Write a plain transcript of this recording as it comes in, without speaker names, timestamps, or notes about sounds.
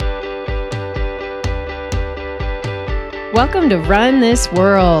Welcome to Run This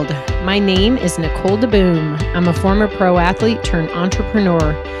World. My name is Nicole DeBoom. I'm a former pro athlete turned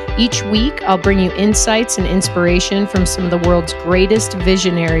entrepreneur. Each week, I'll bring you insights and inspiration from some of the world's greatest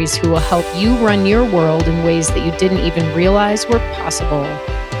visionaries who will help you run your world in ways that you didn't even realize were possible.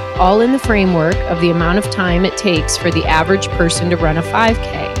 All in the framework of the amount of time it takes for the average person to run a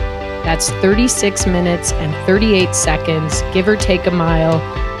 5K. That's 36 minutes and 38 seconds, give or take a mile.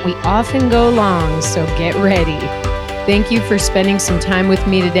 We often go long, so get ready. Thank you for spending some time with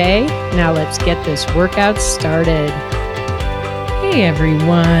me today. Now let's get this workout started. Hey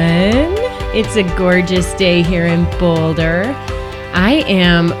everyone, it's a gorgeous day here in Boulder. I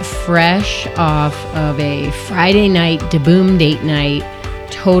am fresh off of a Friday night DeBoom date night,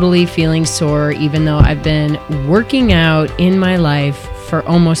 totally feeling sore even though I've been working out in my life for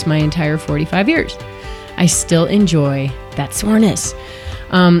almost my entire 45 years. I still enjoy that soreness.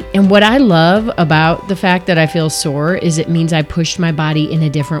 And what I love about the fact that I feel sore is it means I pushed my body in a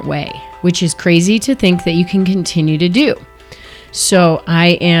different way, which is crazy to think that you can continue to do. So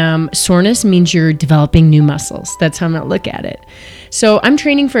soreness means you're developing new muscles. That's how I'm going to look at it. So I'm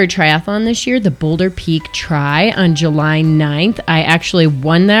training for a triathlon this year, the Boulder Peak Tri on July 9th. I actually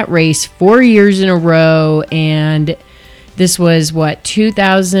won that race 4 years in a row. And this was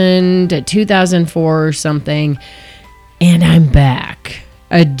 2000 to 2004 or something. And I'm back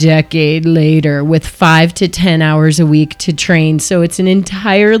a decade later with 5 to 10 hours a week to train. So it's an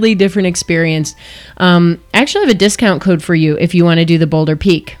entirely different experience. I actually have a discount code for you if you want to do the Boulder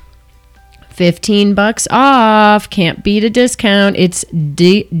Peak. $15 off. Can't beat a discount. It's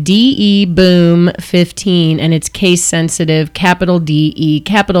DE Boom 15 and it's case sensitive, capital DE,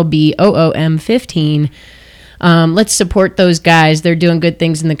 capital BOOM 15. Let's support those guys. They're doing good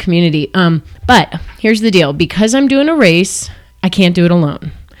things in the community. But here's the deal. Because I'm doing a race, I can't do it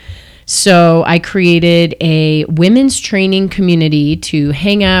alone. So I created a women's training community to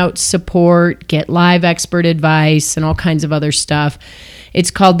hang out, support, get live expert advice, and all kinds of other stuff. It's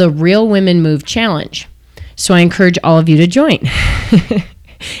called the Real Women Move Challenge. So I encourage all of you to join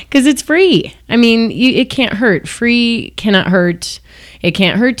because it's free. I mean, it can't hurt. Free cannot hurt. It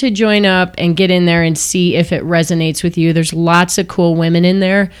can't hurt to join up and get in there and see if it resonates with you. There's lots of cool women in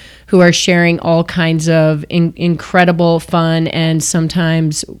there who are sharing all kinds of incredible, fun, and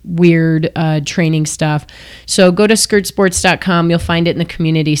sometimes weird training stuff. So go to skirtsports.com. You'll find it in the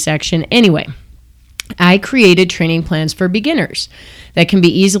community section. Anyway, I created training plans for beginners that can be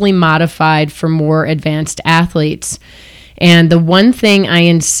easily modified for more advanced athletes. And the one thing I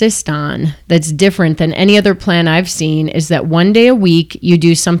insist on that's different than any other plan I've seen is that one day a week you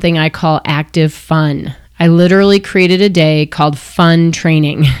do something I call active fun. I literally created a day called fun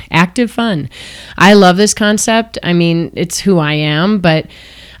training, active fun. I love this concept. I mean, it's who I am, but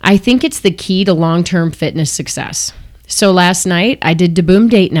I think it's the key to long-term fitness success. So last night I did DeBoom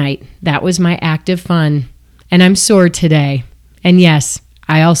date night. That was my active fun. And I'm sore today. And yes,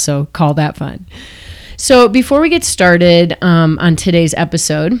 I also call that fun. So before we get started on today's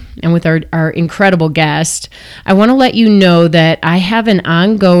episode and with our incredible guest, I want to let you know that I have an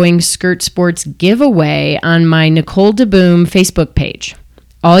ongoing Skirt Sports giveaway on my Nicole DeBoom Facebook page.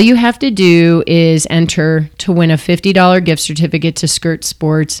 All you have to do is enter to win a $50 gift certificate to Skirt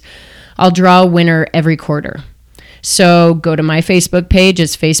Sports. I'll draw a winner every quarter. So go to my Facebook page.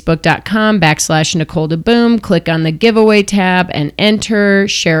 It's facebook.com/Nicole DeBoom. Click on the giveaway tab and enter.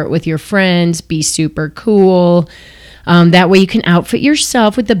 Share it with your friends. Be super cool. That way you can outfit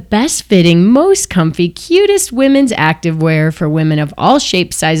yourself with the best fitting, most comfy, cutest women's activewear for women of all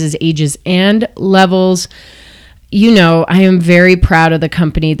shapes, sizes, ages, and levels. You know, I am very proud of the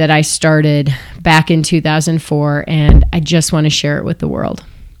company that I started back in 2004, and I just want to share it with the world.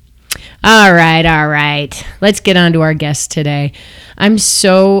 All right. Let's get on to our guest today. I'm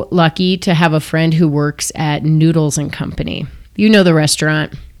so lucky to have a friend who works at Noodles & Company. You know the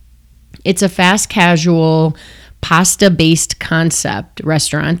restaurant. It's a fast casual, pasta-based concept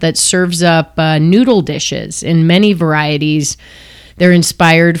restaurant that serves up noodle dishes in many varieties. They're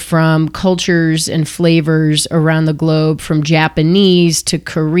inspired from cultures and flavors around the globe, from Japanese to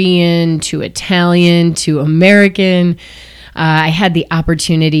Korean to Italian to American. I had the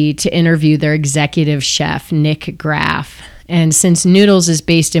opportunity to interview their executive chef, Nick Graff. And since Noodles is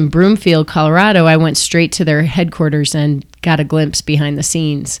based in Broomfield, Colorado, I went straight to their headquarters and got a glimpse behind the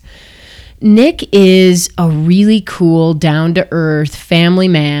scenes. Nick is a really cool, down-to-earth family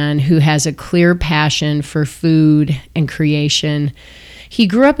man who has a clear passion for food and creation. He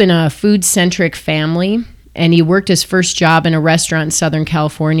grew up in a food-centric family, and he worked his first job in a restaurant in Southern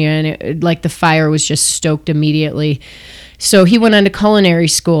California, and the fire was just stoked immediately. So he went on to culinary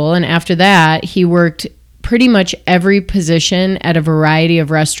school, and after that, he worked pretty much every position at a variety of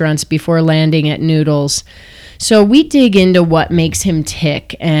restaurants before landing at Noodles. So we dig into what makes him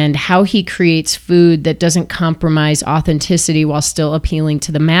tick and how he creates food that doesn't compromise authenticity while still appealing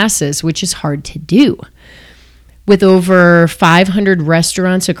to the masses, which is hard to do. With over 500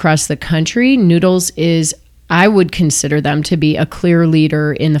 restaurants across the country, Noodles is, I would consider them to be a clear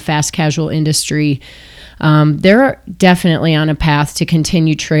leader in the fast casual industry. They're definitely on a path to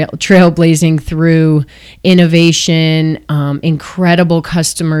continue trailblazing through innovation, incredible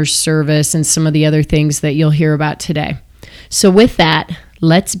customer service, and some of the other things that you'll hear about today. So with that,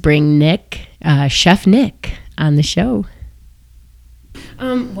 let's bring Chef Nick, on the show.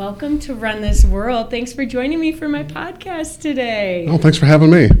 Welcome to Run This World. Thanks for joining me for my podcast today. Oh, thanks for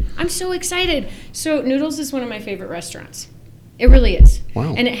having me. I'm so excited. So Noodles is one of my favorite restaurants. It really is.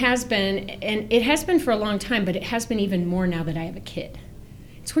 Wow. And it has been for a long time, but it has been even more now that I have a kid.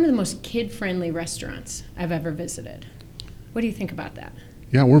 It's one of the most kid-friendly restaurants I've ever visited. What do you think about that?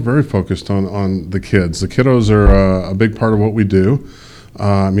 Yeah, we're very focused on the kids. The kiddos are a big part of what we do.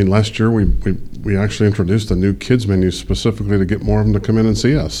 Last year we actually introduced a new kids menu specifically to get more of them to come in and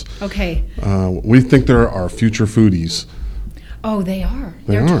see us. Okay. We think they're our future foodies. Oh, they are.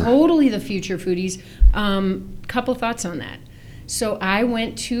 They're totally the future foodies. Couple thoughts on that. So I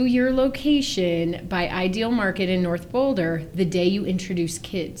went to your location by Ideal Market in North Boulder the day you introduced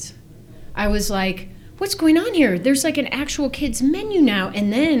kids. I was like, what's going on here? There's like an actual kids menu now.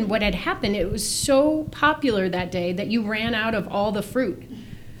 And then what had happened, it was so popular that day that you ran out of all the fruit.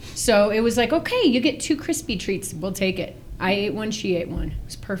 So it was like, okay, you get 2 crispy treats. We'll take it. I ate one, she ate one. It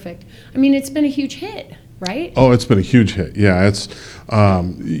was perfect. I mean, it's been a huge hit, right? Oh, it's been a huge hit. Yeah, it's,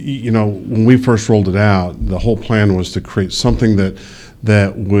 when we first rolled it out, the whole plan was to create something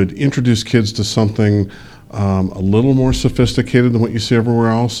that would introduce kids to something a little more sophisticated than what you see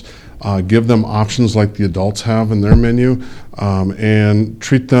everywhere else, give them options like the adults have in their menu, and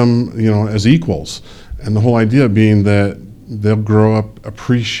treat them, as equals. And the whole idea being that they'll grow up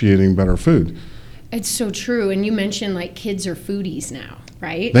appreciating better food. It's so true. And you mentioned like kids are foodies now,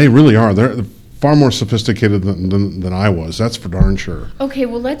 right? They really are. They're far more sophisticated than I was. That's for darn sure. Okay,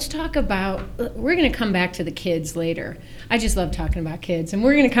 well, let's talk about, we're going to come back to the kids later. I just love talking about kids. And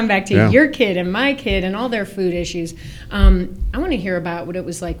we're going to come back to your kid and my kid and all their food issues. I want to hear about what it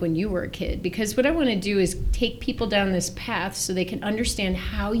was like when you were a kid, because what I want to do is take people down this path so they can understand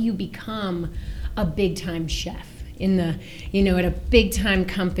how you become a big-time chef in the, at a big-time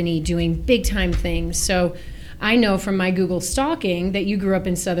company doing big-time things. So I know from my Google stalking that you grew up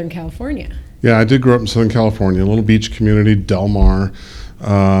in Southern California. Yeah, I did grow up in Southern California, a little beach community, Del Mar,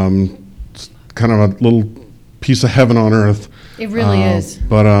 kind of a little piece of heaven on earth. It really is.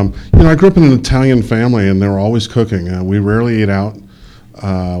 But, I grew up in an Italian family, and they were always cooking. We rarely ate out.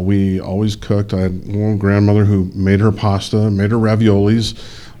 We always cooked. I had a little grandmother who made her pasta, made her raviolis,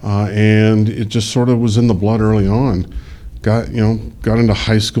 and it just sort of was in the blood early on. Got into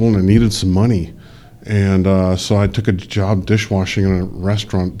high school, and I needed some money. And so I took a job dishwashing in a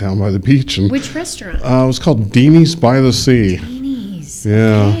restaurant down by the beach. And which restaurant? It was called Deanie's by the Sea. Deanie's.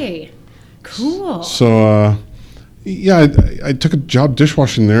 Yeah. Okay. Cool. So, I took a job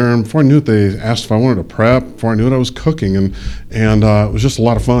dishwashing there, and before I knew it, they asked if I wanted to prep. Before I knew it, I was cooking, and it was just a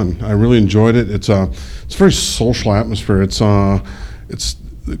lot of fun. I really enjoyed it. It's a very social atmosphere. It's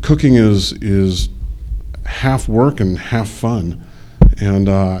cooking is half work and half fun, and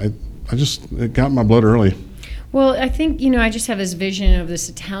it got in my blood early. Well, I think, I just have this vision of this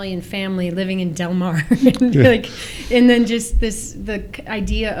Italian family living in Del Mar. And then just the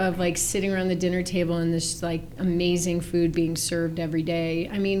idea of like sitting around the dinner table and this like amazing food being served every day.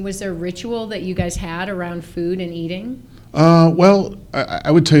 I mean, was there a ritual that you guys had around food and eating? Well,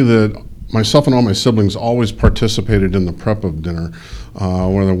 I would tell you that myself and all my siblings always participated in the prep of dinner.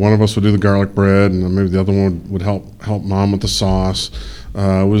 Whether one of us would do the garlic bread and then maybe the other one would help mom with the sauce.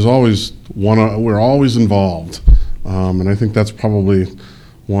 It was always we're always involved, and I think that's probably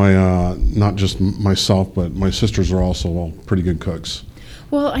why not just myself but my sisters are also all pretty good cooks.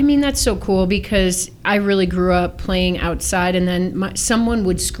 Well, I mean, that's so cool because I really grew up playing outside, and then someone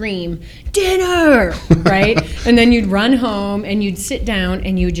would scream, "Dinner!" right? And then you'd run home and you'd sit down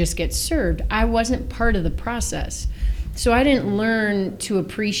and you'd just get served. I wasn't part of the process. So I didn't learn to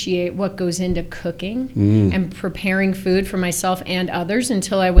appreciate what goes into cooking and preparing food for myself and others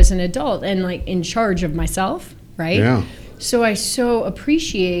until I was an adult and like in charge of myself, right? Yeah. So I so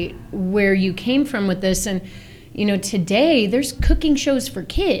appreciate where you came from with this. And, today there's cooking shows for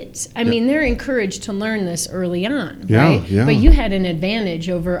kids. I mean, they're encouraged to learn this early on, right? Yeah. But you had an advantage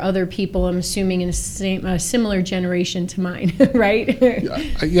over other people, I'm assuming, in a similar generation to mine, right?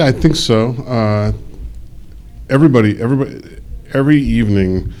 Yeah, I think so. every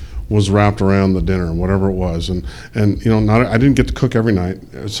evening was wrapped around the dinner, whatever it was, and I didn't get to cook every night.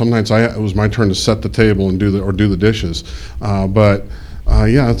 Some nights it was my turn to set the table and do the dishes, but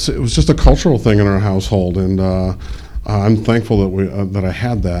it was just a cultural thing in our household, and I'm thankful that I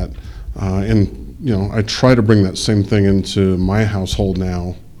had that, and I try to bring that same thing into my household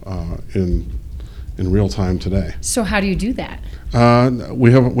now in real time today. So how do you do that?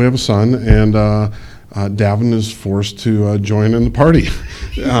 We have a son, and Davin is forced to join in the party.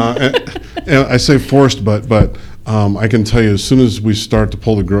 And I say forced, but I can tell you, as soon as we start to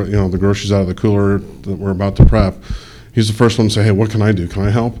pull the groceries out of the cooler that we're about to prep, he's the first one to say, "Hey, what can I do? Can I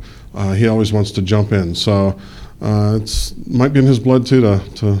help?" He always wants to jump in. So it might be in his blood too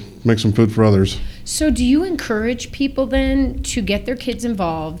to make some food for others. So do you encourage people then to get their kids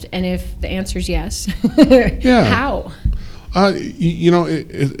involved? And if the answer is yes, Yeah. how?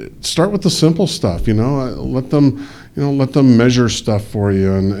 Start with the simple stuff. Let them measure stuff for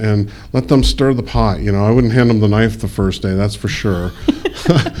you, and let them stir the pot. I wouldn't hand them the knife the first day, that's for sure.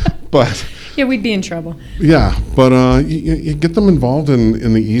 But Yeah, we'd be in trouble. yeah, but you get them involved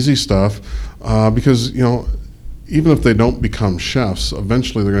in the easy stuff, because even if they don't become chefs,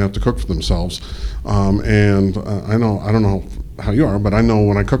 eventually they're gonna have to cook for themselves. And I don't know how you are, but I know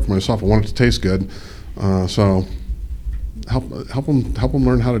when I cook for myself, I want it to taste good. So help them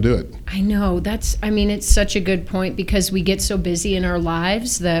learn how to do it. I know it's such a good point, because we get so busy in our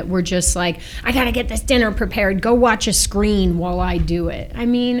lives that we're just like, I got to get this dinner prepared. Go watch a screen while I do it.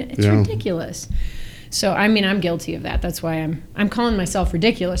 It's ridiculous. So, I'm guilty of that. That's why I'm calling myself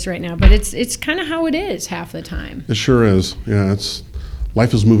ridiculous right now, but it's kind of how it is half the time. It sure is. Yeah,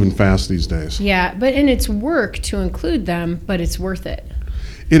 life is moving fast these days. Yeah, and it's work to include them, but it's worth it.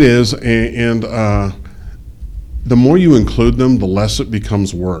 It is, and the more you include them, the less it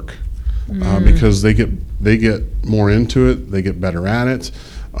becomes work, because they get more into it, they get better at it,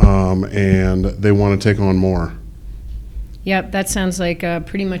 and they want to take on more. Yep, that sounds like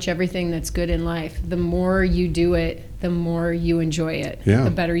pretty much everything that's good in life. The more you do it, the more you enjoy it. Yeah.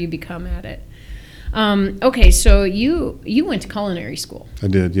 The better you become at it. Okay, so you went to culinary school. I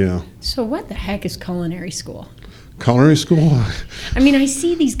did, yeah. So what the heck is culinary school? Culinary school? I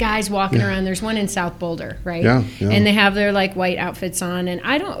see these guys walking around. There's one in South Boulder, right? Yeah. And they have their white outfits on. And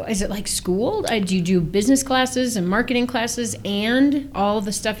is it like school? Do you do business classes and marketing classes and all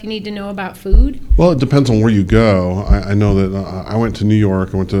the stuff you need to know about food? Well, it depends on where you go. I know that I went to New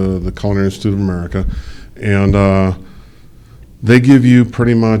York. I went to the Culinary Institute of America, and they give you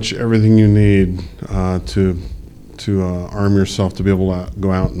pretty much everything you need to arm yourself to be able to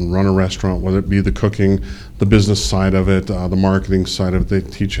go out and run a restaurant, whether it be the cooking, the business side of it, the marketing side of it. They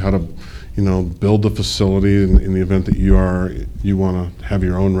teach you how to, build the facility in the event that you want to have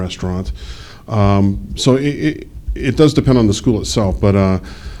your own restaurant. So it does depend on the school itself. But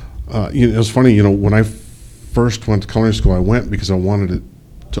it was funny, when I first went to culinary school, I went because I wanted it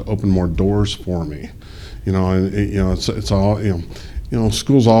to open more doors for me. It's all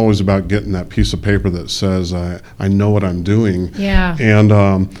school's always about getting that piece of paper that says I know what I'm doing. Yeah. And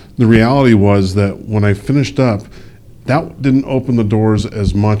the reality was that when I finished up, that didn't open the doors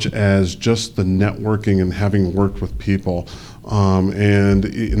as much as just the networking and having worked with people. And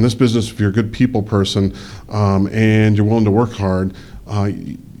in this business, if you're a good people person and you're willing to work hard,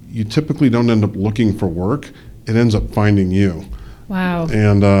 you typically don't end up looking for work. It ends up finding you. Wow.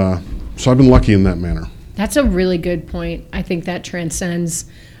 And so I've been lucky in that manner. That's a really good point. I think that transcends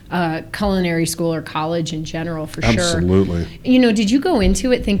culinary school or college in general, for sure. Absolutely. Did you go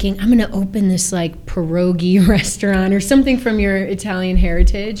into it thinking, I'm going to open this pierogi restaurant or something from your Italian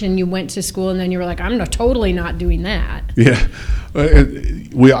heritage, and you went to school and then you were like, I'm totally not doing that? Yeah.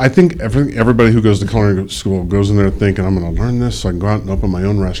 I think everybody who goes to culinary school goes in there thinking, I'm going to learn this so I can go out and open my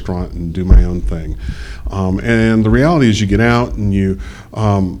own restaurant and do my own thing. And the reality is you get out and you...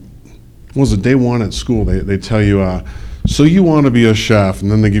 was it day one at school? They tell you, so you want to be a chef,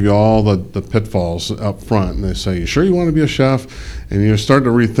 and then they give you all the pitfalls up front, and they say, you sure you want to be a chef? And you start to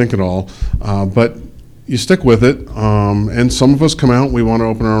rethink it all, but you stick with it. And some of us come out, we want to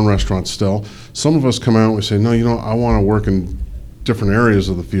open our own restaurant still. Some of us come out, we say, no, I want to work in different areas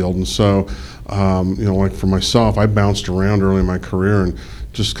of the field. And so, like for myself, I bounced around early in my career and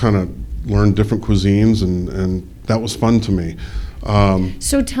just kind of learned different cuisines, and that was fun to me.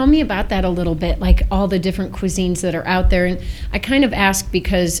 So tell me about that a little bit, like all the different cuisines that are out there. And I kind of ask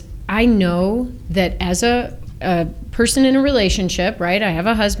because I know that as a person in a relationship, right, I have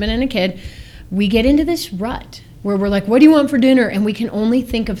a husband and a kid, we get into this rut where we're like, what do you want for dinner? And we can only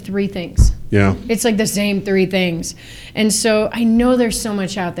think of three things. Yeah. It's like the same three things. And so I know there's so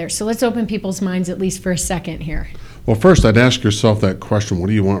much out there. So let's open people's minds at least for a second here. Well, first, I'd ask yourself that question: what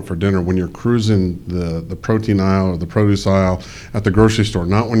do you want for dinner when you're cruising the protein aisle or the produce aisle at the grocery store?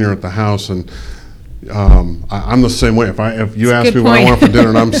 Not when you're at the house. And I'm the same way. If you ask me what I want for dinner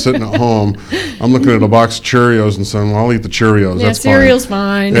and I'm sitting at home, I'm looking at a box of Cheerios and saying, well, I'll eat the Cheerios. Yeah, That's cereal's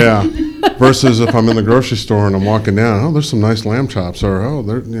fine. Yeah. Versus if I'm in the grocery store and I'm walking down, oh, there's some nice lamb chops, or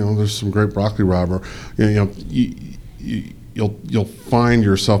there's some great broccoli rabe. Or, you'll find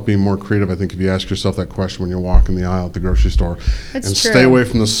yourself being more creative, I think, if you ask yourself that question when you're walking the aisle at the grocery store. That's and true. Stay away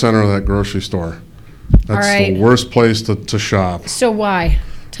from the center of that grocery store. That's right. the worst place to shop. So why?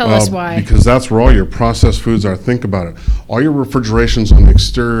 Tell us why. Because that's where all your processed foods are. Think about it. All your refrigeration's on the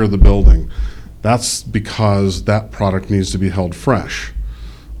exterior of the building. That's because that product needs to be held fresh.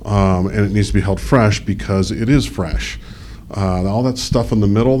 And it needs to be held fresh because it is fresh. All that stuff in the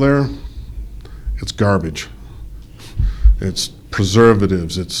middle there, it's garbage. It's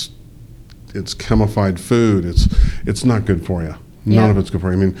preservatives. It's chemified food. It's not good for you. None of it's good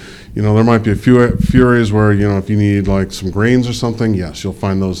for you. I mean, there might be a few areas where, if you need like some grains or something, yes, you'll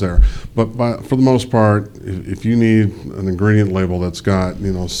find those there. But for the most part, if you need an ingredient label that's got,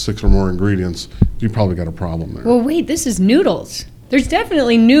 6 or more ingredients, you probably got a problem there. Well, wait, this is noodles. There's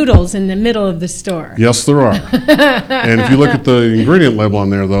definitely noodles in the middle of the store. Yes, there are. And if you look at the ingredient label on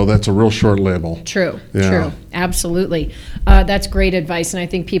there, though, that's a real short label. True. Yeah. Absolutely. That's great advice, and I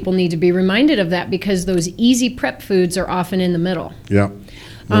think people need to be reminded of that because those easy prep foods are often in the middle. Yeah.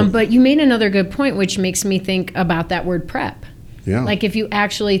 But you made another good point, which makes me think about that word prep. Yeah. Like if you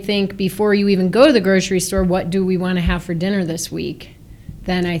actually think before you even go to the grocery store, what do we want to have for dinner this week?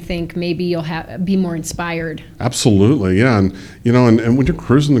 Then I think maybe you'll be more inspired. Absolutely, yeah. And and when you're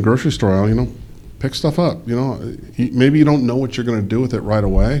cruising the grocery store aisle, pick stuff up. Maybe you don't know what you're going to do with it right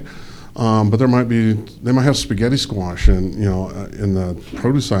away, but they might have spaghetti squash in the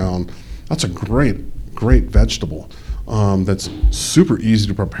produce aisle. And that's a great vegetable. That's super easy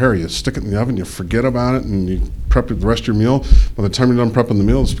to prepare. You stick it in the oven, you forget about it, and you prep it the rest of your meal. By the time you're done prepping the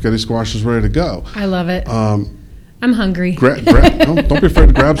meal, the spaghetti squash is ready to go. I love it. I'm hungry. Don't be afraid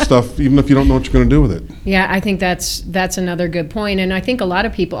to grab stuff, even if you don't know what you're going to do with it. Yeah, I think that's another good point. And I think a lot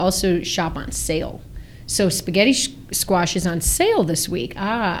of people also shop on sale. So spaghetti squash is on sale this week.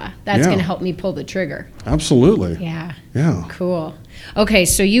 That's going to help me pull the trigger. Absolutely. Yeah. Yeah. Cool. Okay,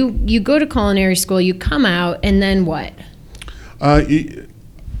 so you go to culinary school, you come out, and then what? I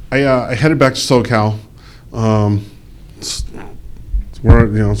headed back to SoCal. It's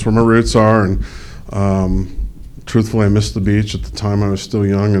where my roots are, and truthfully, I missed the beach at the time. I was still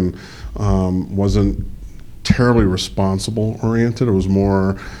young and wasn't terribly responsible oriented. It was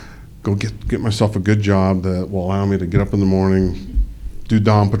more go get myself a good job that will allow me to get up in the morning, do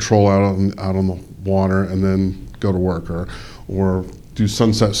dawn patrol out on the water, and then go to work or do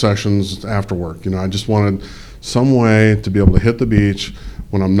sunset sessions after work. I just wanted some way to be able to hit the beach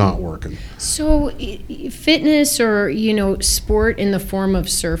when I'm not working. So fitness or, sport in the form of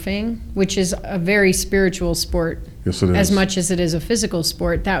surfing, which is a very spiritual sport. Yes, it is. As much as it is a physical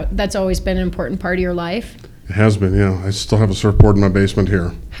sport, that's always been an important part of your life? It has been, yeah. I still have a surfboard in my basement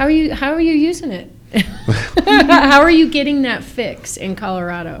here. How are you using it? How are you getting that fix in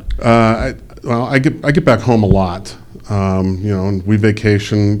Colorado? I get back home a lot. And we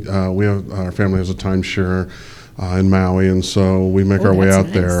vacation. Our family has a timeshare in Maui, and so we make our way out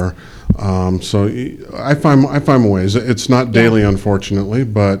nice. there. So I find ways. It's not daily, unfortunately,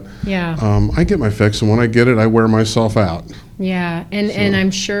 but I get my fix, and when I get it, I wear myself out. Yeah, and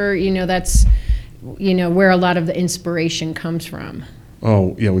I'm sure that's where a lot of the inspiration comes from.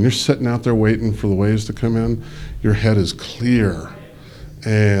 Oh yeah, when you're sitting out there waiting for the waves to come in, your head is clear,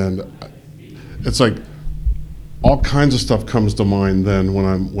 and it's like all kinds of stuff comes to mind. Then when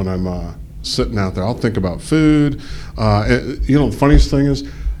I'm sitting out there, I'll think about food. The funniest thing is,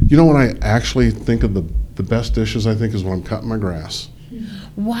 when I actually think of the best dishes, I think is when I'm cutting my grass.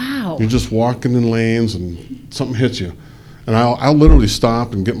 Wow. You're just walking in lanes and something hits you, and I'll literally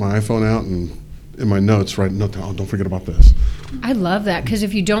stop and get my iPhone out and in my notes write note down. Oh, don't forget about this. I love that because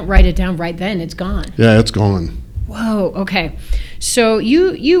if you don't write it down right then, it's gone. Yeah, it's gone. Whoa. Okay. So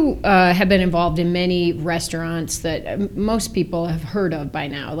you have been involved in many restaurants that most people have heard of by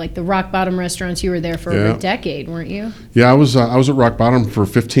now, like the Rock Bottom restaurants. You were there for over a decade, weren't you? Yeah, I was at Rock Bottom for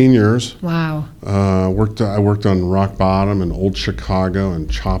 15 years. Wow. I worked on Rock Bottom and Old Chicago and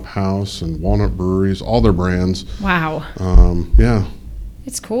Chop House and Walnut Breweries, all their brands. Wow. Yeah.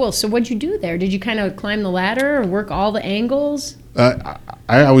 It's cool. So what'd you do there? Did you kind of climb the ladder and work all the angles? I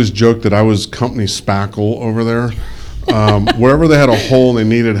always joke that I was company spackle over there. Wherever they had a hole and they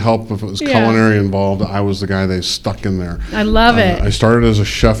needed help, if it was Yeah. culinary involved, I was the guy they stuck in there. I love it. I started as a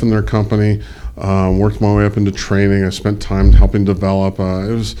chef in their company, worked my way up into training. I spent time helping develop.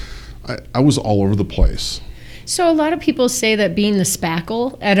 I was all over the place. So a lot of people say that being the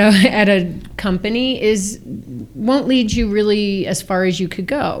spackle at a company won't lead you really as far as you could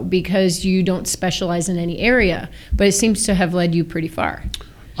go because you don't specialize in any area, but it seems to have led you pretty far.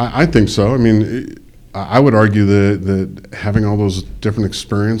 I think so. I mean, I would argue that having all those different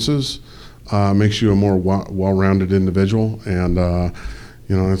experiences makes you a more well-rounded individual, and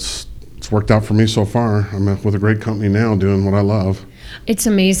it's worked out for me so far. I'm with a great company now, doing what I love. It's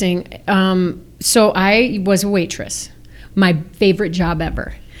amazing. So I was a waitress. My favorite job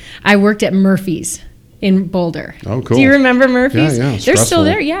ever. I worked at Murphy's in Boulder. Oh, cool. Do you remember Murphy's? Yeah. They're Stressful. still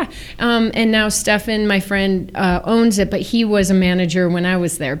there, yeah. And now Stefan, my friend, owns it, but he was a manager when I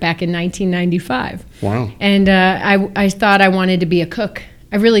was there back in 1995. Wow. And I thought I wanted to be a cook.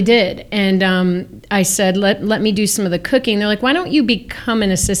 I really did. And I said, let me do some of the cooking. They're like, why don't you become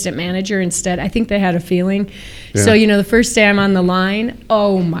an assistant manager instead? I think they had a feeling. Yeah. So, the first day I'm on the line,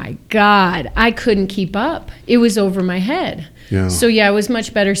 oh my God, I couldn't keep up. It was over my head. Yeah. So, I was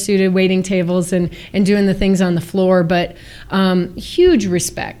much better suited waiting tables and doing the things on the floor. But huge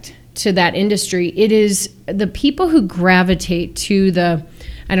respect to that industry. It is the people who gravitate to the,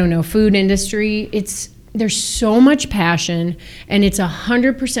 food industry. There's so much passion, and it's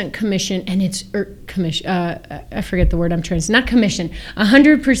 100% commission, and it's commission. I forget the word I'm trying to say. Not commission.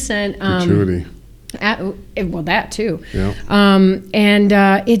 100%. Gratuity. Well, that too. Yeah.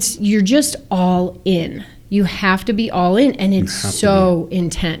 You're just all in. You have to be all in, and it's so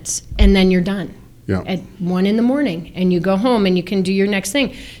intense. And then you're done. Yeah. At 1 a.m, and you go home, and you can do your next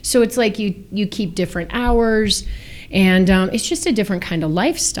thing. So it's like you keep different hours, and it's just a different kind of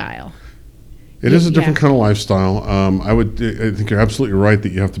lifestyle. It is a different kind of lifestyle. I think you're absolutely right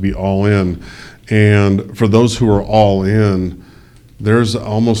that you have to be all in. And for those who are all in, there's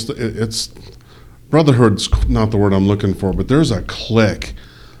it's brotherhood's not the word I'm looking for, but there's a clique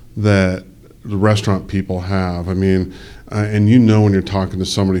that the restaurant people have. I mean, and when you're talking to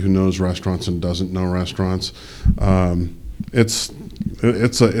somebody who knows restaurants and doesn't know restaurants, it's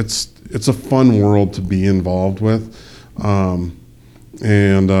a fun world to be involved with.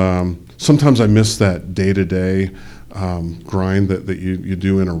 Sometimes I miss that day-to-day grind that you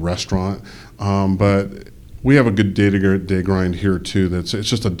do in a restaurant, but we have a good day-to-day grind here too. It's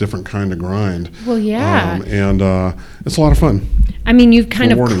just a different kind of grind. Well, yeah, and it's a lot of fun. I mean, you've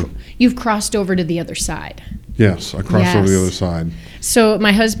crossed over to the other side. Yes, I crossed over to the other side. So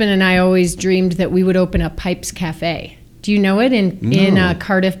my husband and I always dreamed that we would open up Pipes Cafe. Do you know it in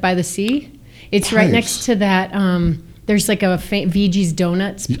Cardiff by the Sea? It's Pipes. right next to that. There's like a VG's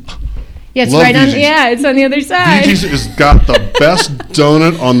Donuts. Yeah, it's Love right VG's. on. Yeah, it's on the other side. VG's has got the best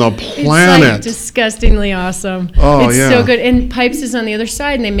donut on the planet. It's like disgustingly awesome. Oh, it's yeah. so good. And Pipes is on the other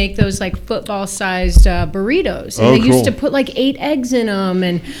side, and they make those like football-sized burritos. And they used to put like 8 eggs in them,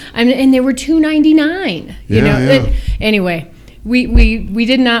 and they were $2.99. Yeah. Anyway, we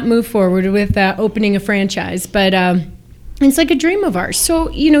did not move forward with opening a franchise, but. It's like a dream of ours. So,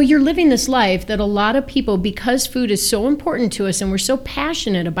 you're living this life that a lot of people, because food is so important to us and we're so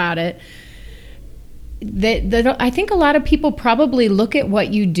passionate about it, that I think a lot of people probably look at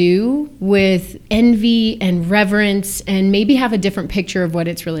what you do with envy and reverence and maybe have a different picture of what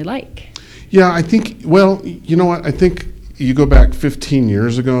it's really like. Yeah, I think, you know what? I think you go back 15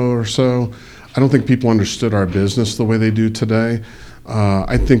 years ago or so, I don't think people understood our business the way they do today.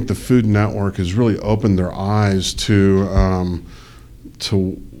 I think the Food Network has really opened their eyes to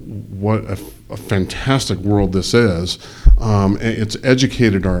what a fantastic world this is. It's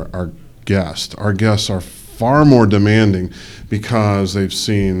educated our guests. Our guests are far more demanding because they've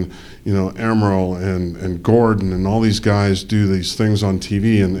seen, Emeril and Gordon and all these guys do these things on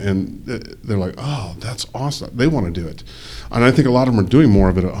TV, and they're like, oh, that's awesome. They want to do it. And I think a lot of them are doing more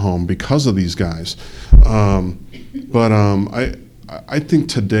of it at home because of these guys. I think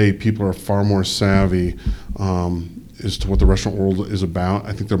today people are far more savvy as to what the restaurant world is about.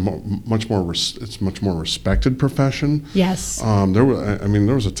 I think they're much more. It's much more respected profession. Yes. There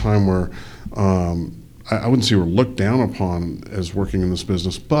was a time where I wouldn't say you were looked down upon as working in this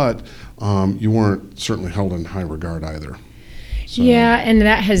business, but you weren't certainly held in high regard either. So. Yeah, and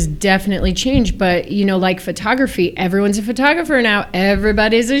that has definitely changed. But, like photography, everyone's a photographer now.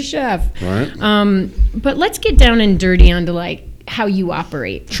 Everybody's a chef. Right. But let's get down and dirty onto how you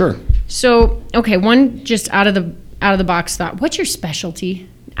operate. Sure. So, okay, one just out of the box thought. What's your specialty?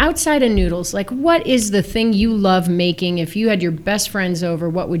 Outside of noodles, what is the thing you love making? If you had your best friends over,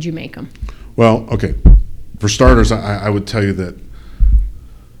 what would you make them? Well, okay. For starters, I would tell you that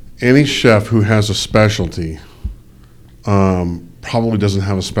any chef who has a specialty probably doesn't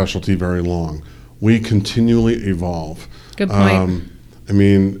have a specialty very long. We continually evolve. Good point. I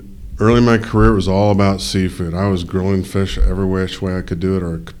mean, early in my career, it was all about seafood. I was grilling fish every which way I could do it,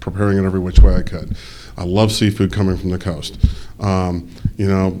 or preparing it every which way I could. I love seafood coming from the coast. You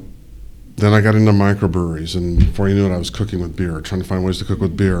know, then I got into microbreweries, and before you knew it, I was cooking with beer, trying to find ways to cook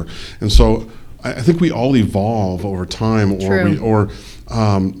with beer. And so I think we all evolve over time, or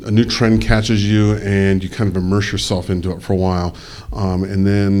a new trend catches you, and you kind of immerse yourself into it for a while, and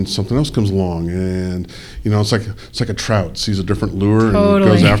then something else comes along, and you know, it's like a trout sees a different lure and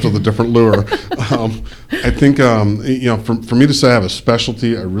goes after the different lure. I think you know, for me to say I have a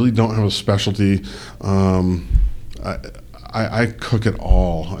specialty, I really don't have a specialty. I cook it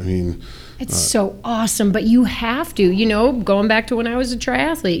all. I mean. It's so awesome, but you have to, you know, going back to when I was a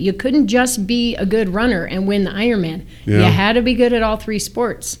triathlete, you couldn't just be a good runner and win the Ironman. Yeah. You had to be good at all three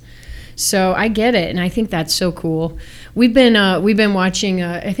sports. So I get it, and I think that's so cool. We've been watching,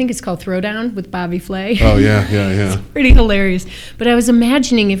 I think it's called Throwdown with Bobby Flay. Oh yeah. It's pretty hilarious. But I was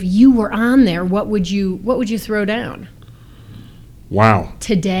imagining if you were on there, what would you throw down? Wow.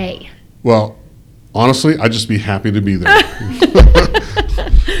 Today. Well, honestly, I'd just be happy to be there.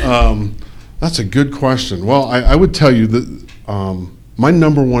 That's a good question. Well, I would tell you that my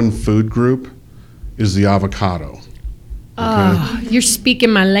number one food group is the avocado. Oh, you're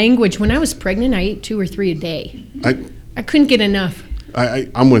speaking my language. When I was pregnant, I ate 2 or 3 a day. I couldn't get enough.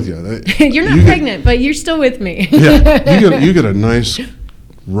 I'm with you. You're not pregnant, but you're still with me. Yeah, you get a nice,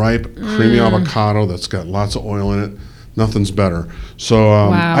 ripe, creamy avocado that's got lots of oil in it. Nothing's better. So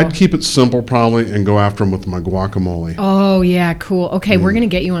wow. I'd keep it simple probably and go after them with my guacamole. Oh, yeah, cool. Okay, we're going to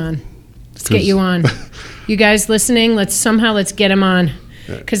get you on. Let's get you on. You guys listening, let's get him on,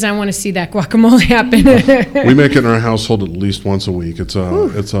 because I want to see that guacamole happen. We make it in our household at least once a week. It's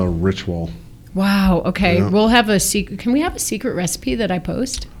a ritual. Wow, okay. Yeah. We'll have a secret. Can we have a secret recipe that I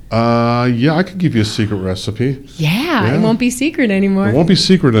post? Yeah, I could give you a secret recipe. Yeah, it won't be secret anymore. It won't be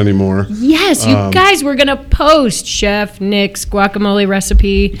secret anymore. Yes, you guys, we're going to post Chef Nick's guacamole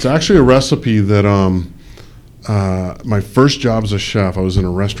recipe. It's actually a recipe that my first job as a chef, I was in a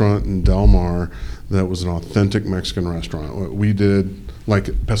restaurant in Del Mar that was an authentic Mexican restaurant. We did like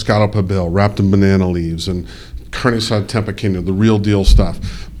pescado pabil wrapped in banana leaves and carne asada tepequeño, the real deal stuff.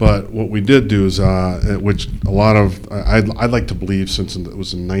 But what we did do is, which a lot of, I'd like to believe, since it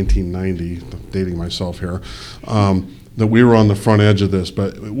was in 1990, dating myself here, that we were on the front edge of this,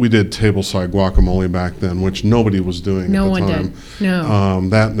 but we did tableside guacamole back then, which nobody was doing at the time. No one did. No.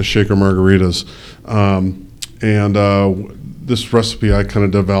 That and the shaker margaritas. And this recipe I kind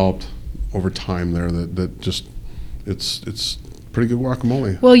of developed over time there that just, it's pretty good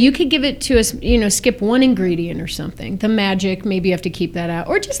guacamole. Well, you could give it to us, you know, skip one ingredient or something. The magic, maybe you have to keep that out.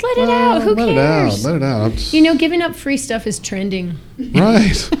 Or just let it out. Who cares? Let it out. You know, giving up free stuff is trending.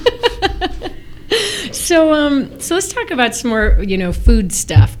 Right. So let's talk about some more, you know, food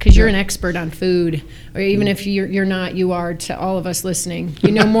stuff, because you're an expert on food, or even if you're not, you are to all of us listening.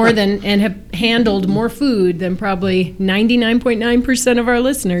 You know more than and have handled more food than probably 99.9% of our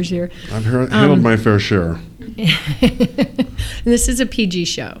listeners here. I've handled my fair share. This is a PG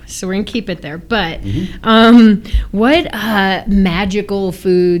show, so we're gonna keep it there. But what magical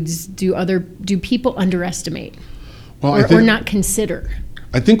foods do people underestimate, or not consider?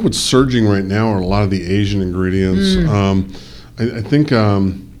 I think what's surging right now are a lot of the Asian ingredients. I think,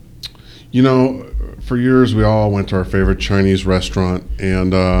 you know, for years we all went to our favorite Chinese restaurant,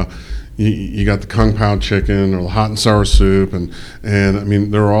 and you got the Kung Pao chicken or the hot and sour soup, and I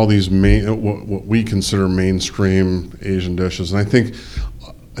mean, there are all these what we consider mainstream Asian dishes, and I think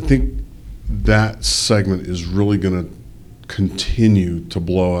that segment is really going to continue to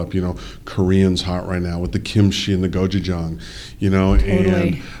blow up. You know, Korean's hot right now with the kimchi and the gochujang, you know.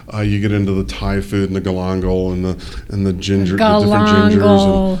 Totally. And you get into the Thai food and the galangal and the ginger, the different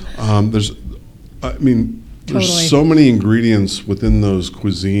gingers. And there's so many ingredients within those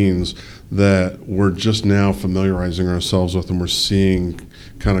cuisines that we're just now familiarizing ourselves with, and we're seeing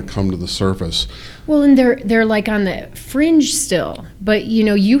kind of come to the surface. Well, and they're like on the fringe still, but you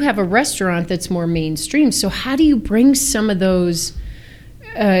know, you have a restaurant that's more mainstream. So how do you bring some of those,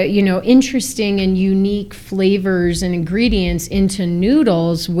 you know, interesting and unique flavors and ingredients into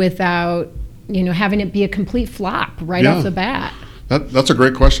noodles without, you know, having it be a complete flop right off the bat? That's a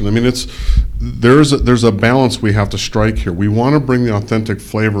great question. I mean, there's a balance we have to strike here. We want to bring the authentic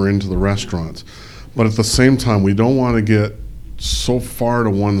flavor into the restaurants, but at the same time, we don't want to get so far to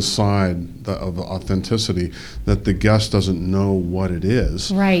one side of authenticity that the guest doesn't know what it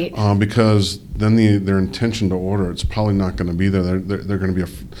is. Right. Because then their intention to order, it's probably not going to be there. They're going to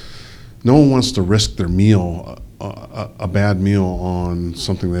be no one wants to risk their meal, a bad meal on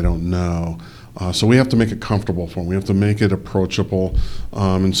something they don't know. So we have to make it comfortable for them. We have to make it approachable.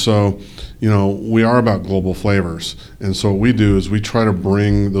 And so, we are about global flavors. And so what we do is we try to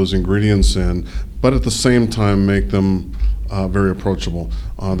bring those ingredients in, but at the same time make them very approachable.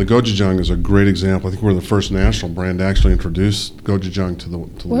 The gochujang is a great example. I think we're the first national brand to actually introduce gochujang to the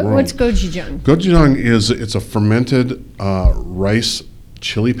world. What's gochujang? Gochujang it's a fermented rice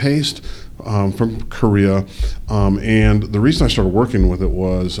chili paste from Korea. And the reason I started working with it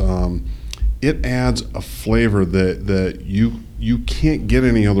was it adds a flavor that you can't get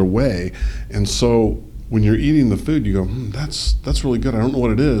any other way. And so when you're eating the food, you go, that's really good. I don't know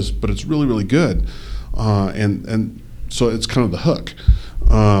what it is, but it's really, really good. And so it's kind of the hook.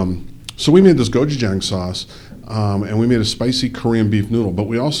 So we made this gochujang sauce, and we made a spicy Korean beef noodle, but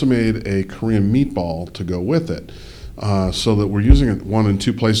we also made a Korean meatball to go with it, so that we're using it one and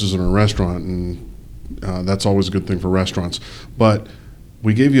two places in our restaurant, and that's always a good thing for restaurants. But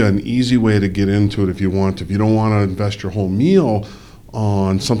we gave you an easy way to get into it if you want. If you don't want to invest your whole meal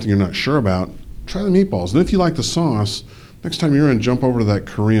on something you're not sure about, try the meatballs. And if you like the sauce, next time you're in, jump over to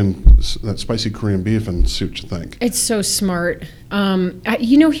that spicy Korean beef and see what you think. It's so smart.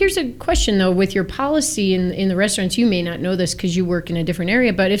 Here's a question, though. With your policy in the restaurants, you may not know this because you work in a different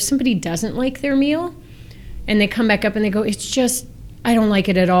area, but if somebody doesn't like their meal and they come back up and they go, it's just, I don't like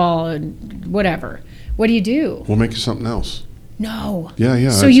it at all, whatever, what do you do? We'll make you something else. No. Yeah.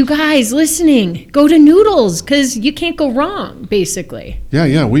 So you guys listening, go to Noodles because you can't go wrong, basically.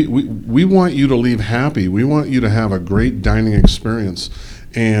 Yeah. We want you to leave happy. We want you to have a great dining experience.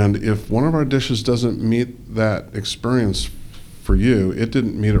 And if one of our dishes doesn't meet that experience for you, it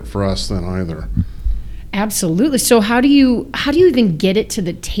didn't meet it for us then either. Absolutely. So how do you even get it to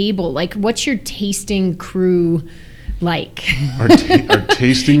the table? Like, what's your tasting crew like? Our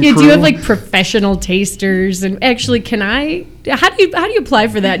tasting yeah, crew? do you have like professional tasters? And actually, how do you apply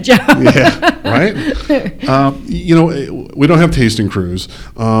for that job? Yeah, right? We don't have tasting crews,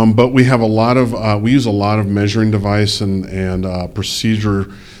 but we have we use a lot of measuring device and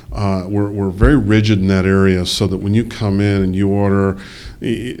procedure. We're very rigid in that area, so that when you come in and you order,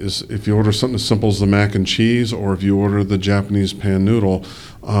 if you order something as simple as the mac and cheese, or if you order the Japanese pan noodle,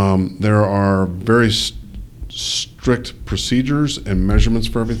 there are very strict procedures and measurements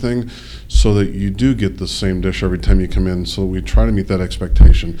for everything, so that you do get the same dish every time you come in. So we try to meet that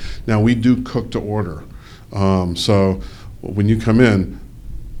expectation. Now, we do cook to order, so when you come in,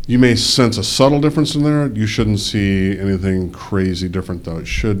 you may sense a subtle difference in there. You shouldn't see anything crazy different, though. It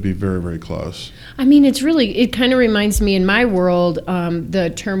should be very, very close. I mean, it kind of reminds me, in my world,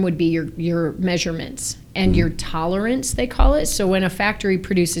 the term would be your measurements and your tolerance, they call it. So when a factory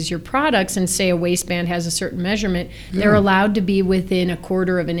produces your products and say a waistband has a certain measurement, they're allowed to be within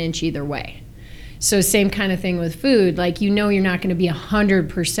 1/4 of an inch either way. So same kind of thing with food. Like, you're not going to be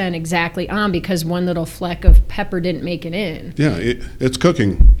 100% exactly on because one little fleck of pepper didn't make it in. Yeah, it's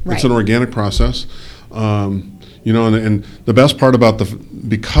cooking. Right. It's an organic process. And the best part about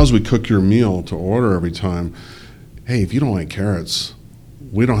because we cook your meal to order every time, hey, if you don't like carrots,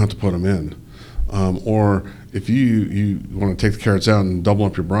 we don't have to put them in. Or if you want to take the carrots out and double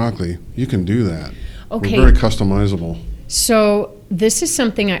up your broccoli, you can do that. Okay. We're very customizable. So this is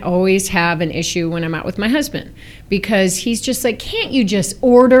something I always have an issue when I'm out with my husband, because he's just like, can't you just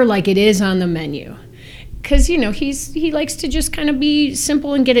order like it is on the menu? Because, he likes to just kind of be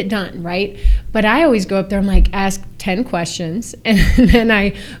simple and get it done, right? But I always go up there, I'm like, ask 10 questions, and then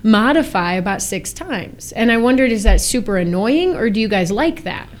I modify about 6 times. And I wondered, is that super annoying, or do you guys like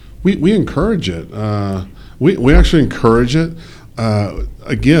that? We encourage it. We actually encourage it.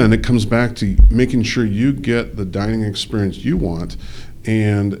 Again, it comes back to making sure you get the dining experience you want,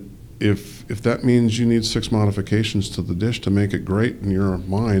 and if that means you need 6 modifications to the dish to make it great in your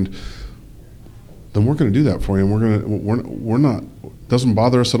mind, then we're going to do that for you, and we're not, doesn't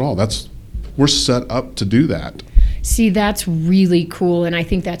bother us at all. We're set up to do that. See, that's really cool, and I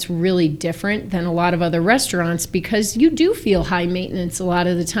think that's really different than a lot of other restaurants, because you do feel high maintenance a lot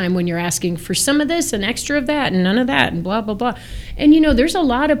of the time when you're asking for some of this and extra of that and none of that and blah, blah, blah. And, there's a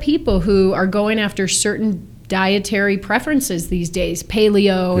lot of people who are going after certain dietary preferences these days,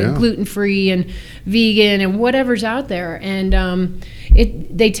 paleo and gluten-free and vegan and whatever's out there. And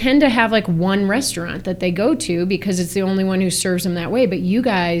they tend to have like one restaurant that they go to because it's the only one who serves them that way. But you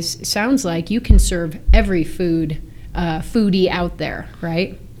guys, sounds like you can serve every foodie out there,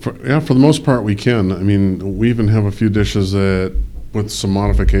 right? For the most part, we can. I mean, we even have a few dishes that, with some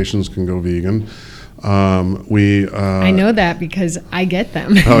modifications, can go vegan. I know that because I get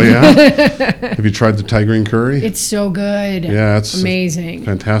them. Oh yeah, have you tried the Thai green curry? It's so good. Yeah, it's amazing. A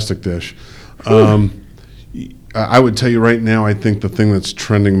fantastic dish. I would tell you right now, I think the thing that's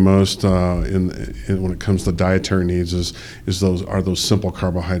trending most when it comes to dietary needs is those simple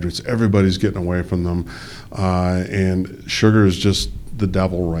carbohydrates. Everybody's getting away from them, and sugar is just the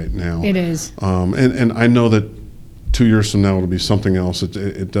devil right now. It is. And I know that 2 years from now it'll be something else.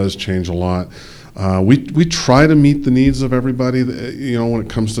 It does change a lot. We try to meet the needs of everybody, when it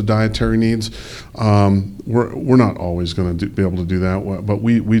comes to dietary needs. We're not always going to be able to do that, but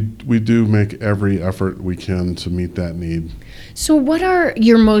we do make every effort we can to meet that need. So what are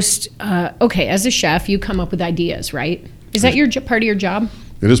your most, as a chef, you come up with ideas, right? Is that part of your job?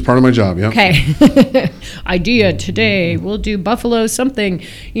 It is part of my job, yeah. Okay. Idea today, we'll do buffalo something.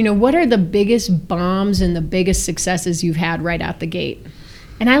 What are the biggest bombs and the biggest successes you've had right out the gate?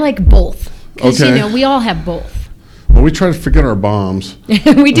 And I like both. Because, we all have both. Well, we try to forget our bombs.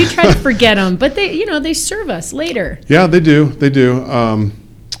 We do try to forget them, but they serve us later. Yeah, they do. They do. Let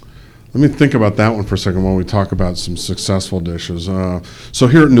me think about that one for a second while we talk about some successful dishes. So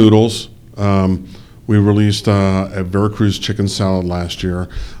here at Noodles, we released a Veracruz chicken salad last year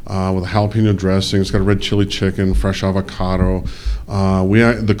with a jalapeno dressing. It's got a red chili chicken, fresh avocado.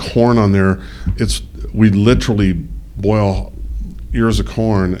 The corn on there, we literally boil ears of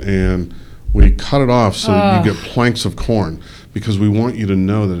corn and we cut it off so you get planks of corn because we want you to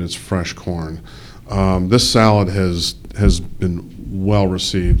know that it's fresh corn. This salad has been well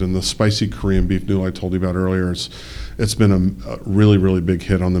received, and the spicy Korean beef noodle I told you about earlier, it's been a really, really big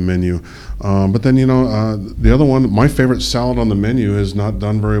hit on the menu. But then, the other one, my favorite salad on the menu has not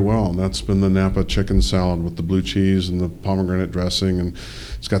done very well. That's been the Napa chicken salad with the blue cheese and the pomegranate dressing, and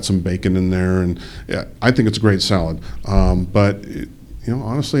it's got some bacon in there. And yeah, I think it's a great salad. But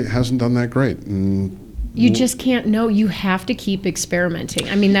honestly, it hasn't done that great. And you just can't know. You have to keep experimenting.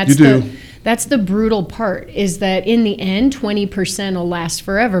 I mean, that's the brutal part, is that in the end, 20% will last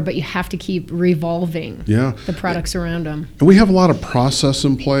forever, but you have to keep revolving the products around them. And we have a lot of process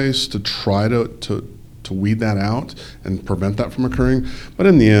in place to try to weed that out and prevent that from occurring. But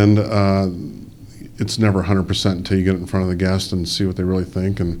in the end, it's never 100% until you get it in front of the guest and see what they really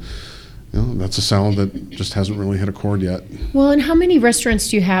think. And that's a salad that just hasn't really hit a chord yet. Well, and how many restaurants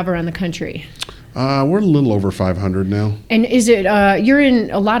do you have around the country? We're a little over 500 now. And is it, you're in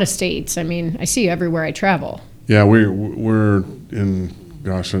a lot of states. I mean, I see you everywhere I travel. Yeah, we're in,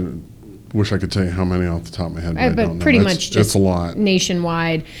 gosh, I wish I could tell you how many off the top of my head, but I don't know. Pretty much just a lot.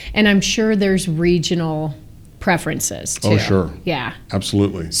 Nationwide. And I'm sure there's regional preferences too. Oh, sure. Yeah.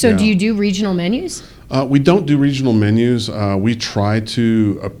 Absolutely. So do you do regional menus? We don't do regional menus. We try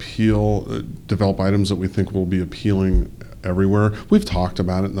to develop items that we think will be appealing everywhere. We've talked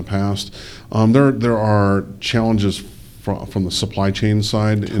about it in the past. There are challenges from the supply chain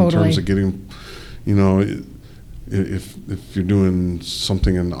side in terms of getting, if you're doing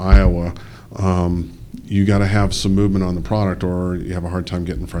something in Iowa, you got to have some movement on the product, or you have a hard time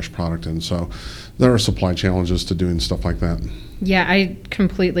getting fresh product in. So there are supply challenges to doing stuff like that. Yeah, I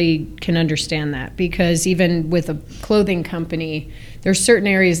completely can understand that, because even with a clothing company, there's certain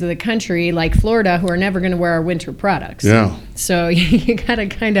areas of the country, like Florida, who are never going to wear our winter products. Yeah. So you got to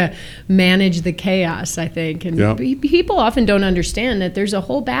kind of manage the chaos, I think. And people often don't understand that there's a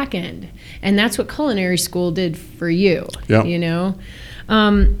whole back end. And that's what culinary school did for you,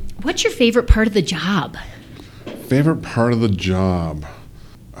 What's your favorite part of the job? Favorite part of the job?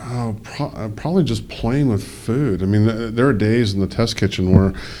 Oh, probably just playing with food. I mean, there are days in the test kitchen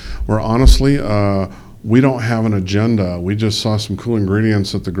where honestly, we don't have an agenda. We just saw some cool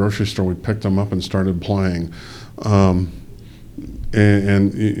ingredients at the grocery store. We picked them up and started playing. And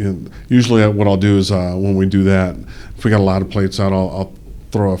usually what I'll do is when we do that, if we got a lot of plates out, I'll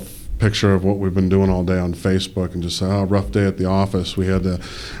throw a picture of what we've been doing all day on Facebook and just say, "Oh, rough day at the office. We had to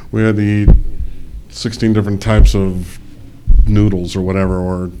eat 16 different types of noodles or whatever,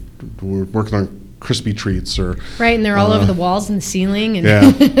 or we're working on crispy treats," or right, and they're all over the walls and the ceiling. And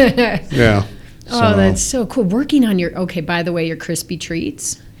yeah. Oh, that's so cool. Working on by the way, your crispy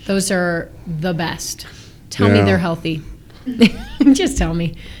treats, those are the best. Tell me they're healthy. Just tell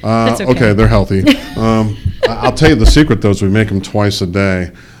me. That's okay. Okay, they're healthy. I'll tell you the secret, though, is we make them twice a day.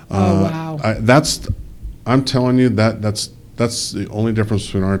 Oh, wow. I'm telling you, that's the only difference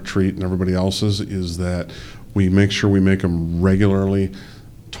between our treat and everybody else's, is that we make sure we make them regularly,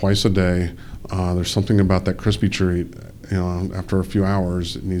 twice a day. There's something about that crispy treat, after a few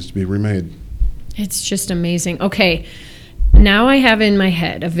hours, it needs to be remade. It's just amazing. Okay, Now I have in my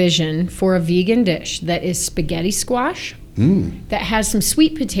head a vision for a vegan dish that is spaghetti squash that has some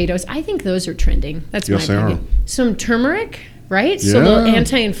sweet potatoes. I think those are trending. That's Yes, my they opinion. are. Some turmeric, right? Yeah. So a little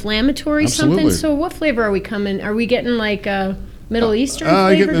anti-inflammatory Absolutely. something. So what flavor are we coming? Are we getting like a Middle Eastern You're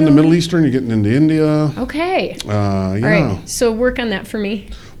flavor? getting into Middle Eastern, you're getting into India. Okay. Yeah. All right. So work on that for me.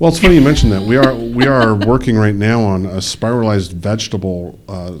 Well, it's funny you mentioned that. We are working right now on a spiralized vegetable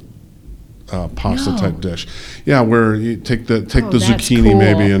pasta type dish. Yeah, where you take the that's zucchini cool.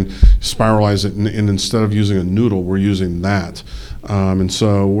 maybe and spiralize it, and instead of using a noodle, we're using that. And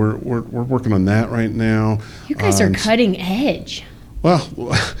so we're working on that right now. You guys are cutting edge. Well,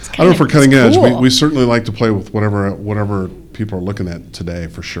 I don't know if we're cutting edge. cool. We certainly like to play with whatever people are looking at today,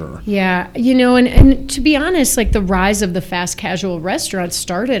 for sure. Yeah, and to be honest, like the rise of the fast casual restaurants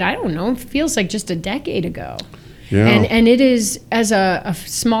started, I don't know, it feels like just a decade ago. Yeah. And it is, as a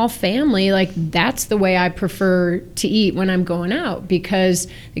small family, like that's the way I prefer to eat when I'm going out, because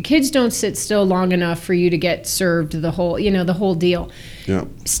the kids don't sit still long enough for you to get served the whole deal. Yeah.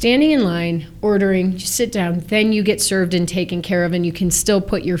 Standing in line, ordering, you sit down, then you get served and taken care of, and you can still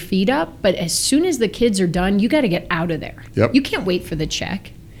put your feet up. But as soon as the kids are done, you got to get out of there. Yep. You can't wait for the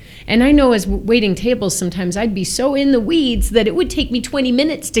check. And I know as waiting tables, sometimes I'd be so in the weeds that it would take me 20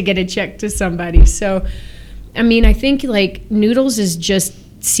 minutes to get a check to somebody. So, I mean, I think like Noodles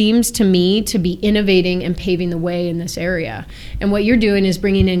seems to me to be innovating and paving the way in this area. And what you're doing is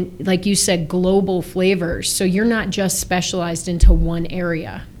bringing in, like you said, global flavors. So you're not just specialized into one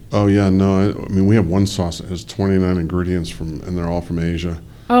area. Oh yeah, no. I mean, we have one sauce that has 29 ingredients and they're all from Asia.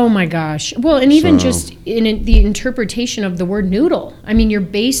 Oh my gosh. Well, and even So- just in the interpretation of the word noodle. I mean, you're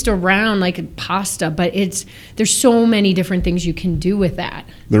based around like pasta, but there's so many different things you can do with that.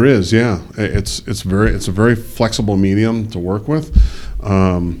 There is, yeah. It's a very flexible medium to work with.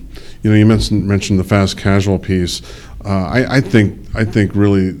 You mentioned the fast casual piece. I think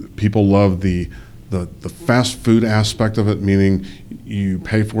really people love the fast food aspect of it, meaning you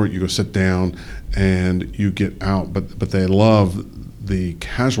pay for it, you go sit down, and you get out. But they love the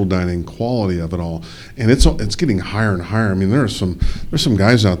casual dining quality of it all, and it's getting higher and higher. I mean, there's some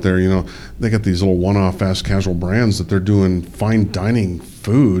guys out there, they got these little one-off fast casual brands that they're doing fine dining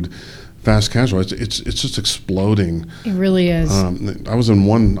food, fast casual. It's just exploding. It really is. I was in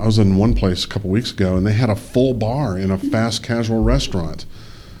one place a couple weeks ago, and they had a full bar in a fast casual restaurant.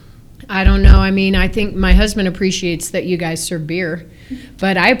 I don't know. I mean, I think my husband appreciates that you guys serve beer,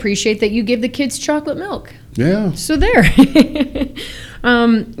 but I appreciate that you give the kids chocolate milk. Yeah. So there.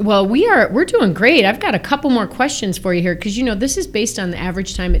 Well, we're doing great. I've got a couple more questions for you here, because this is based on the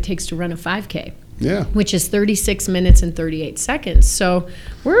average time it takes to run a 5K. Yeah. Which is 36 minutes and 38 seconds. So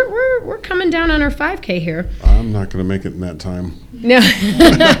we're coming down on our 5K here. I'm not going to make it in that time. No.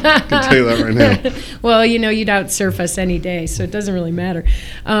 I can tell you that right now. Well, you'd outsurf us any day, so it doesn't really matter.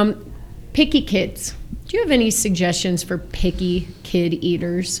 Picky kids. Do you have any suggestions for picky kid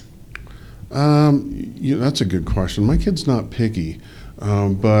eaters? That's a good question. My kid's not picky,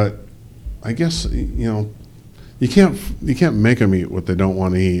 but I guess you can't make them eat what they don't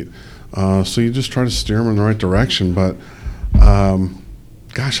want to eat. So you just try to steer them in the right direction. But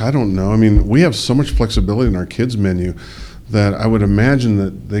gosh, I don't know. I mean, we have so much flexibility in our kids' menu that I would imagine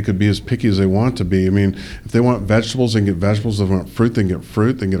that they could be as picky as they want to be. I mean, if they want vegetables, they can get vegetables. If they want fruit, they can get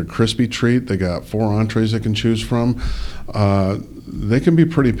fruit. They can get a crispy treat. They got 4 entrees they can choose from. They can be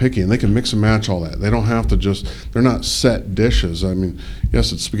pretty picky, and they can mix and match all that. They don't have to they're not set dishes. I mean,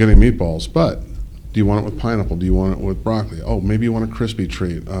 yes, it's spaghetti and meatballs, but do you want it with pineapple? Do you want it with broccoli? Oh, maybe you want a crispy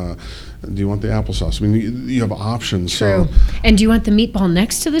treat. Do you want the applesauce? I mean, you have options. True. So. And do you want the meatball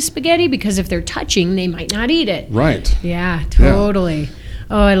next to the spaghetti? Because if they're touching, they might not eat it. Right. Yeah, totally. Yeah.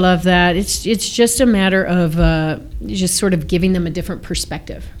 Oh, I love that. It's just a matter of just sort of giving them a different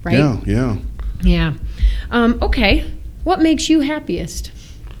perspective, right? Yeah. Okay. What makes you happiest?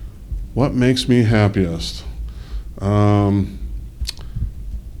 What makes me happiest? A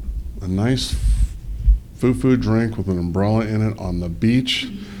nice foo-foo drink with an umbrella in it on the beach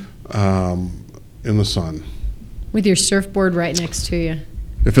in the sun. With your surfboard right next to you.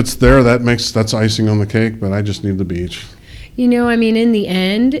 If it's there, that's icing on the cake, but I just need the beach. I mean, in the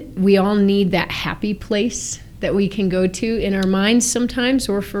end, we all need that happy place that we can go to in our minds sometimes,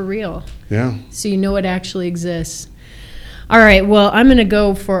 or for real. Yeah. So it actually exists. All right, well, I'm going to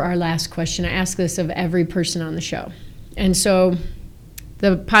go for our last question. I ask this of every person on the show. And so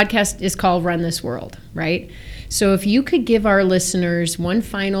the podcast is called Run This World, right? So if you could give our listeners one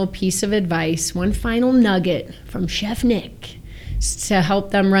final piece of advice, one final nugget from Chef Nick to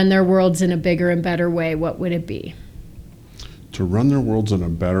help them run their worlds in a bigger and better way, what would it be? To run their worlds in a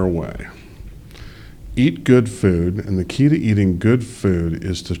better way. Eat good food, and the key to eating good food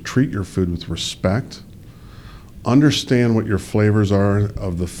is to treat your food with respect. Understand what your flavors are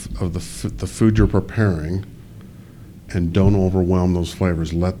of the food you're preparing, and don't overwhelm those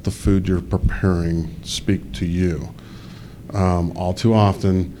flavors. Let the food you're preparing speak to you. All too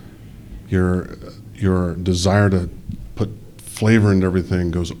often, your desire to put flavor into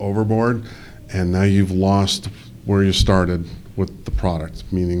everything goes overboard, and now you've lost where you started with the product.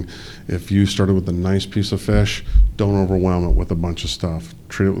 Meaning, if you started with a nice piece of fish, don't overwhelm it with a bunch of stuff.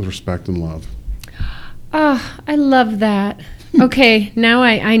 Treat it with respect and love. Oh, I love that. Okay, now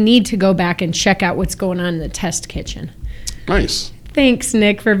I need to go back and check out what's going on in the test kitchen. Nice. Thanks,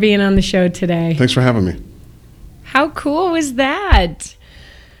 Nick, for being on the show today. Thanks for having me. How cool was that?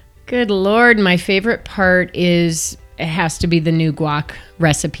 Good Lord, my favorite part is it has to be the new guac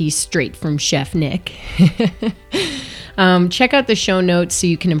recipe straight from Chef Nick. Check out the show notes so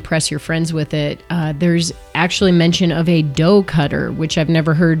you can impress your friends with it. There's actually mention of a dough cutter, which I've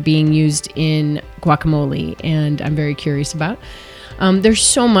never heard being used in guacamole, and I'm very curious about. There's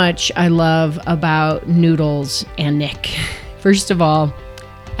so much I love about Noodles and Nick. First of all,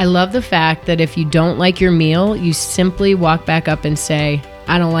 I love the fact that if you don't like your meal, you simply walk back up and say,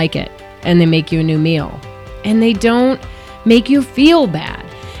 I don't like it, and they make you a new meal. And they don't make you feel bad.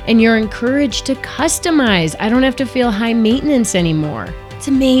 And you're encouraged to customize. I don't have to feel high maintenance anymore. It's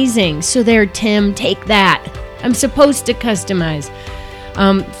amazing. So there, Tim, take that. I'm supposed to customize.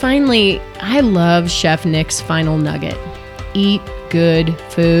 Finally, I love Chef Nick's final nugget. Eat good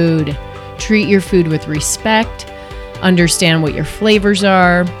food. Treat your food with respect. Understand what your flavors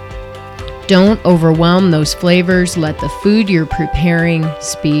are. Don't overwhelm those flavors. Let the food you're preparing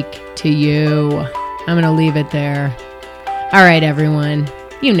speak to you. I'm going to leave it there. All right, everyone.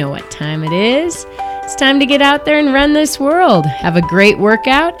 You know what time it is. It's time to get out there and run this world. Have a great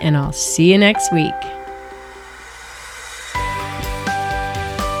workout, and I'll see you next week.